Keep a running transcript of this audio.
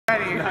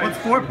FourPly. What's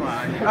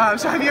FourPly?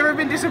 So have you ever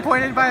been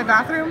disappointed by a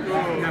bathroom?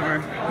 Never.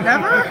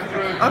 Never?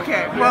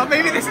 Okay, well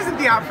maybe this isn't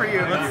the app for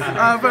you.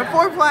 But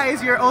FourPly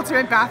is your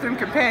ultimate bathroom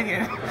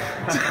companion.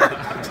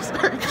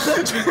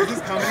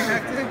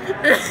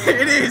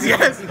 It is,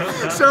 yes.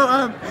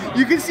 So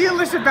you can see a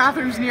list of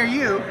bathrooms near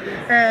you,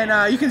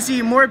 and you can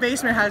see More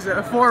Basement has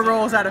 4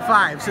 rolls out of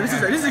 5. So this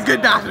is a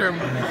good bathroom.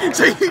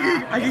 So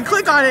I can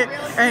click on it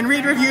and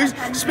read reviews.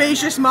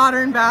 Spacious,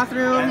 modern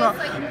bathroom,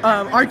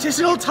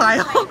 artisanal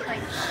tile,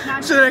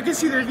 so that I can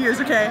see the reviews.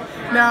 Okay.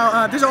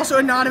 Now there's also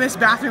anonymous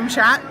bathroom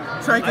chat,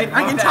 so I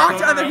can talk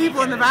to other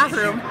people in the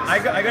bathroom. I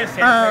gotta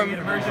say,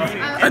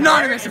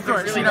 anonymous, of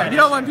course. You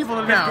don't want people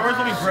to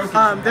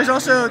know. There's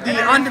also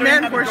the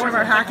on-demand portion of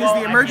our hack is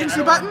the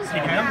emergency button,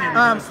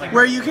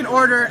 where you can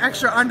order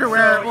extra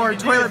underwear or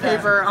toilet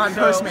paper on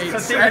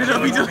Postmates, and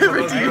it'll be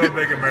delivered to you.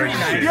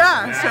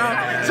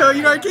 Yeah. So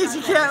in case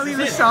you can't leave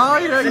the stall,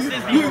 you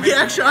can get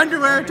extra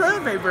underwear and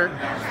toilet paper.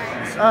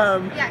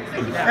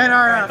 And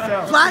our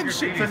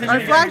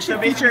flagship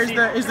feature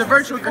is the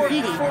virtual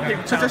graffiti.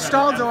 So it's a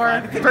stall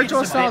door,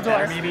 virtual stall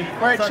door,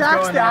 where it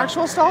tracks the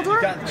actual stall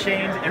door.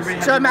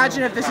 So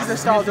imagine if this is a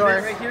stall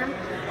door,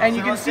 and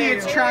you can see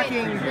it's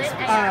tracking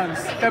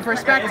the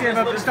perspective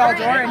of the stall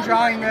door and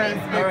drawing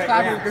the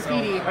cloud of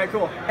graffiti.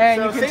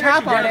 And you can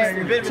tap on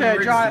it to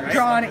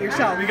draw on it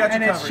yourself,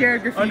 and it's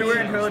shared graffiti.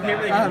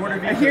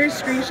 And here's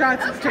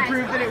screenshots to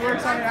prove that it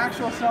works on an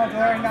actual stall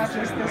door and not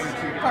just this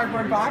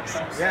cardboard box.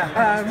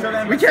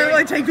 We can't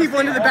really take people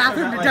into the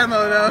bathroom to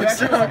demo though.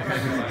 So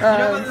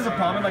this is a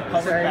problem in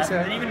public bathrooms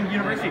and even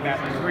university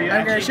bathrooms where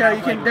I'm gonna show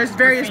you. There's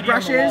various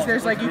brushes.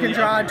 There's you can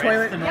draw on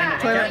toilet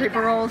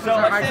paper rolls. Those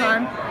are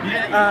icon.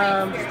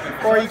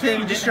 Or you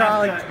can just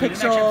draw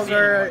pixels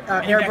or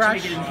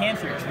airbrush.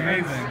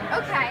 Amazing.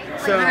 Okay.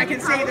 So I can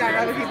say that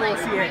other people will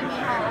see it.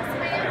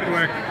 Good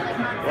work.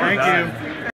 Thank you.